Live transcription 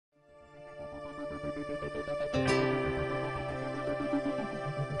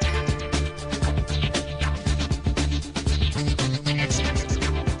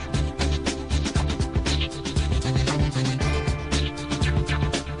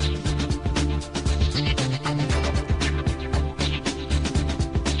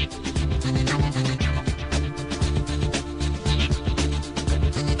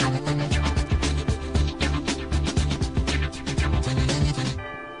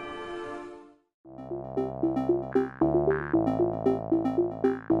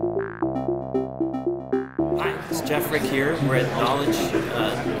It's Jeff Frick here. We're at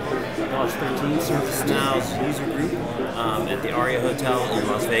Knowledge13, ServiceNOW's user group at the Aria Hotel in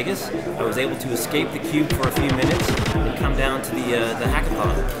Las Vegas. I was able to escape theCUBE for a few minutes and come down to the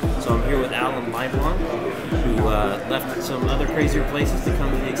hackathon. So I'm here with Alan Leblanc, who left some other crazier places to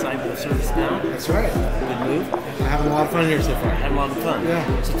come to the excitement of ServiceNOW. That's right. Good move. We're having a lot of fun here so far. Having a lot of fun.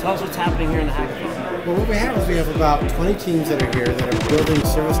 Yeah. So tell us what's happening here in the hackathon. Well, what we have is we have about 20 teams that are here that are building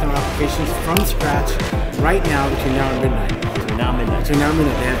ServiceNOW applications from scratch right now between now and midnight. Between now and midnight. Between now and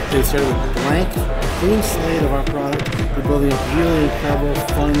midnight. They started with a blank, clean slate of our product. We're building up really incredible,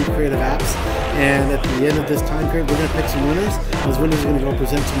 fun, creative apps. And at the end of this time period, we're going to pick some winners. Those winners are going to go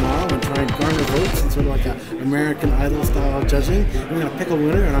present tomorrow and try and garner votes in sort of like an American Idol style judging. We're going to pick a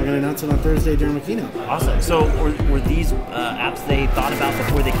winner, and I'm going to announce it on Thursday during the keynote. Awesome. So were these apps they thought about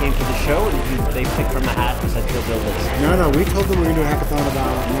before they came to the show, or did they pick from the hat and said you'll build this? No, we told them we were going to do a hackathon about a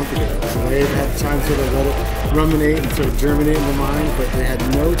month ago. So they had time to sort of let it ruminate and sort of germinate in their mind, but they had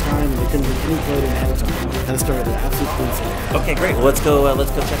no time and they couldn't do any code ahead of time. Had to start with absolute clean slate. Okay, great. Well, let's go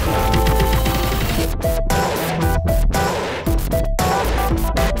check it out.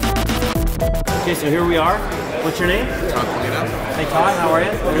 Okay, so here we are. What's your name? Todd Polino. Hey Todd, how are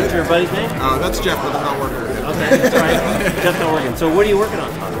you? What's your buddy's name? That's Jeff, but I'm not working with him. Okay, that's all right. Jeff's not working. So what are you working on,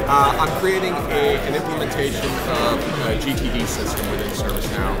 Todd? I'm creating an implementation of a GTD system within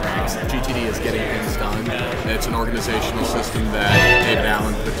ServiceNow. GTD is getting things done. It's an organizational system that David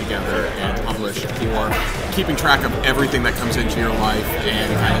Allen put together and published for keeping track of everything that comes into your life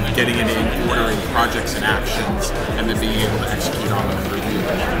and kind of getting it in order in projects and actions, and then being able to execute on them and review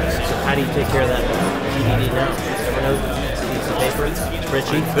them. So how do you take care of that GTD now? Everyone piece of paper,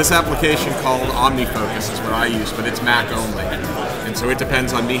 spreadsheet? This application called OmniFocus is what I use, but it's Mac only. And so it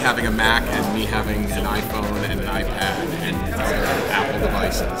depends on me having a Mac and me having an iPhone and an iPad and other Apple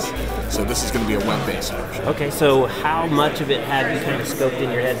devices. So this is going to be a web-based version. Okay, so how much of it have you kind of scoped in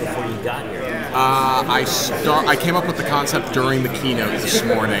your head before you got here? I came up with the concept during the keynote this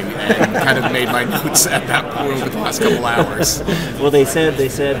morning and kind of made my notes at that point over the last couple hours. Well, they said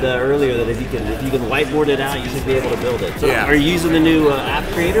earlier that if you can whiteboard it out, you should be able to build it. So yeah. Are you using the new app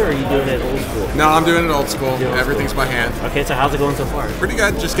creator, or are you doing it old school? No, I'm doing it old school. Everything's by hand. Okay, so how's it going so far? Pretty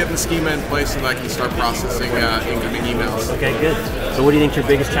good. Just getting the schema in place so that I can start processing incoming emails. Okay, good. So what do you think your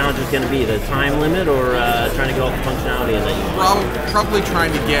biggest challenge is going to be? The time limit, or trying to get all the functionality in that you want? Probably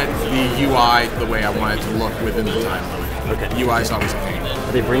trying to get the UI the way I want it to look within the time limit. Okay. UI is always a pain.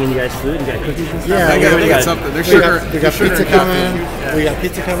 Are they bringing you guys food? You got cookies and stuff? Yeah, they got something. There's sugar. We got pizza coming. Yeah. We got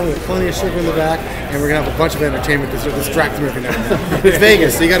pizza coming with plenty of sugar in the back, and we're gonna have a bunch of entertainment to sort of distract them every now and then. It's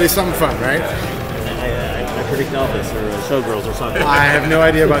Vegas, so you gotta do something fun, right? I predict Elvis or Showgirls or something. I have no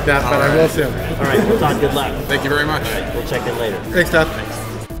idea about that, but I will soon. All right, well, Todd, good luck. Thank you very much. All right, we'll check in later. Thanks, Todd.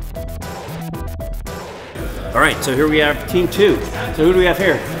 All right, so here we have Team 2. So who do we have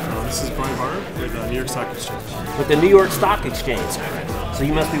here? This is Brian Barr with the New York Stock Exchange. With the New York Stock Exchange. So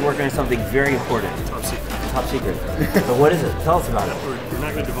you must be working on something very important. Top secret. Top secret. So what is it? Tell us about it. We're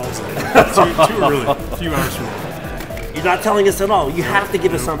not going to divulge that. Too early. A few hours from now. You're not telling us at all. You have to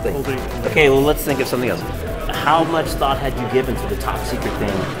give us something. Okay, well, let's think of something else. How much thought had you given to the top secret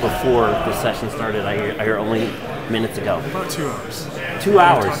thing before the session started? I hear only minutes ago. About 2 hours. 2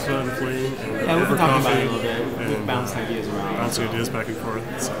 hours. We talked about inflating and Yeah, we've been talking about it a little coffee bit. We've bounced ideas around. bouncing ideas back and forth.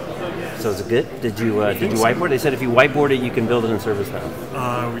 So is it good? Did you whiteboard? They said if you whiteboard it, you can build it in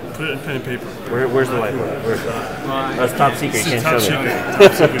ServiceNow. We put it in pen and paper. Where's the whiteboard? That's top secret. You can't Top show secret. me.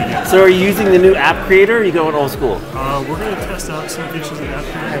 Top secret again. So are you using the new app creator, or are you going old school? We're going to test out some features of the app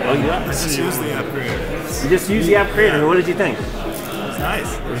creator. Oh, you are? Just use the app creator. You just use the app creator. What did you think? It's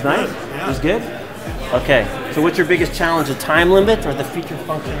nice. It was nice? It was good? Okay. So what's your biggest challenge? The time limit or the feature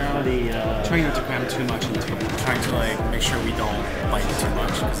functionality? Trying not to cram too much into it. Trying to make sure we don't bite too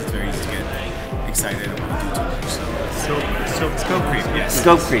much because it's very easy to get excited and want to do too much. So scope creep, yes.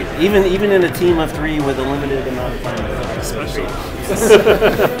 Scope creep. Even in a team of 3 with a limited amount of time. Especially.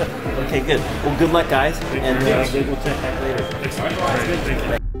 Okay, good. Well, good luck, guys. And we'll check back later.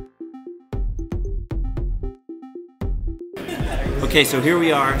 Okay, so here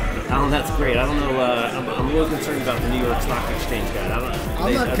we are. Alan, that's great. I don't know. I'm a little concerned about the New York Stock Exchange guy.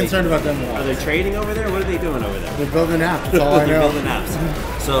 I'm not concerned about them at all. Are they trading over there? What are they doing over there? They're building apps, that's all I They're know. building apps.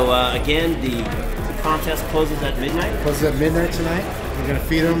 So again, the contest closes at midnight. Closes at midnight tonight. We're going to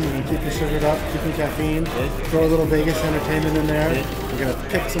feed them, we're going to keep them sugared up, keep them caffeine, throw a little Vegas entertainment in there. We're going to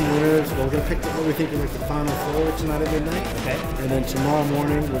pick some winners. We're going to pick what we think is like the final 4 tonight at midnight. Okay. And then tomorrow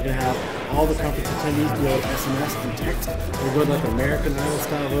morning, we're going to have all the conference attendees be able to SMS and text. We're going like American Idol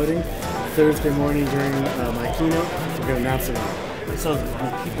style voting. Thursday morning during my keynote, we're going to announce it. So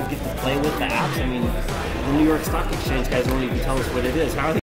when people get to play with the apps, I mean, the New York Stock Exchange guys won't even tell us what it is. How are they